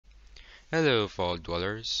Hello Vault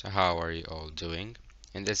Dwellers, how are you all doing?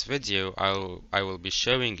 In this video I will be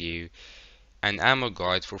showing you an ammo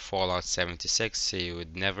guide for Fallout 76 so you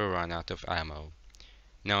would never run out of ammo.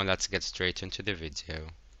 Now let's get straight into the video.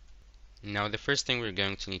 Now the first thing we're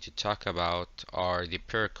going to need to talk about are the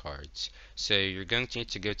perk cards. So you're going to need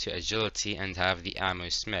to go to Agility and have the Ammo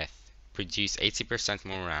Smith produce 80%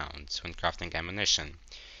 more rounds when crafting ammunition.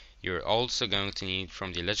 You're also going to need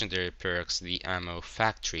from the legendary perks the Ammo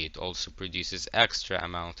Factory. It also produces extra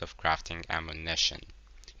amount of crafting ammunition.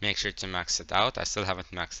 Make sure to max it out. I still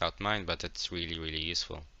haven't maxed out mine, but it's really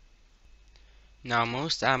useful. Now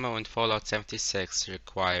most ammo in Fallout 76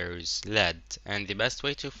 requires lead, and the best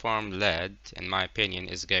way to farm lead, in my opinion,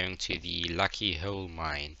 is going to the Lucky Hole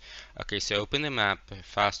mine. Okay, so open the map,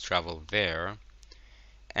 fast travel there,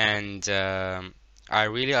 and I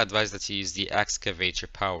really advise that you use the excavator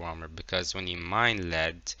power armor, because when you mine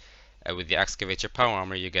lead with the excavator power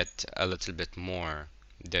armor you get a little bit more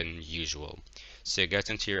than usual. So get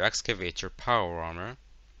into your excavator power armor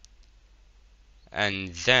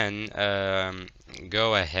and then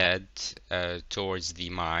go ahead towards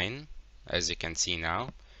the mine. As you can see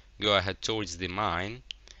now, go ahead towards the mine.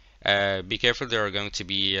 Be careful, there are going to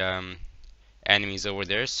be enemies over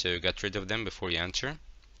there, so get rid of them before you enter.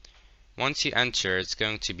 Once you enter, it's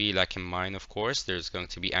going to be like a mine, of course. There's going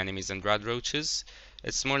to be enemies and rad roaches.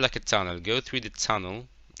 It's more like a tunnel. Go through the tunnel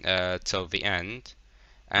till the end,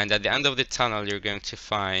 and at the end of the tunnel you're going to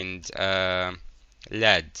find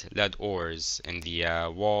lead ores in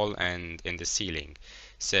the wall and in the ceiling.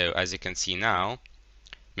 So as you can see now,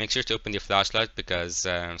 make sure to open the flashlight because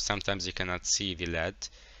sometimes you cannot see the lead.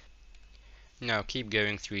 Now keep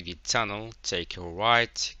going through the tunnel, take your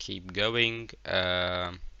right, keep going,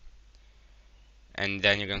 and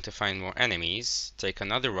then you're going to find more enemies. Take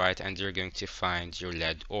another right and you're going to find your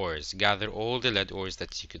lead ores. Gather all the lead ores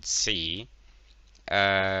that you could see,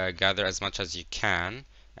 gather as much as you can,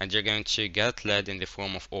 and you're going to get lead in the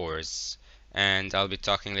form of ores, and I'll be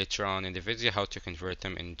talking later on in the video how to convert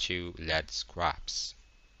them into lead scraps.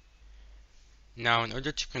 Now in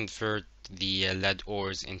order to convert the lead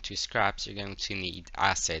ores into scraps, you're going to need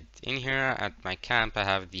acid. In here at my camp I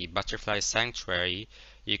have the Butterfly Sanctuary.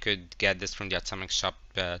 You could get this from the Atomic Shop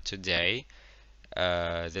today,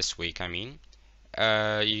 this week I mean.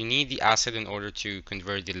 You need the acid in order to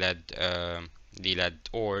convert the lead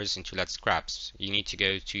ores into lead scraps. You need to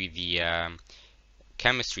go to the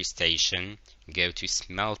chemistry station, go to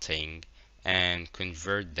smelting, and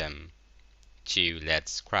convert them to lead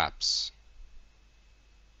scraps.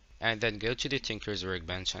 And then go to the Tinker's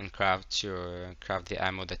Workbench and craft the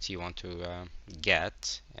ammo that you want to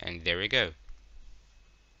get, and there we go.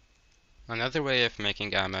 Another way of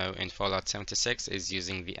making ammo in Fallout 76 is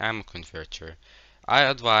using the ammo converter. I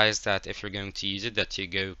advise that if you're going to use it, that you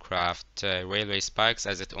go craft railway spikes,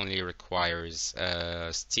 as it only requires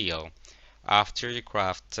steel. After you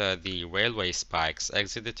craft the railway spikes,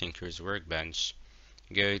 exit the Tinker's Workbench,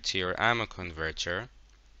 go to your ammo converter,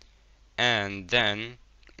 and then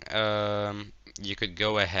you could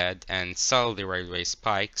go ahead and sell the railway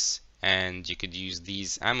spikes, and you could use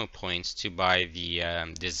these ammo points to buy the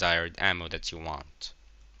desired ammo that you want.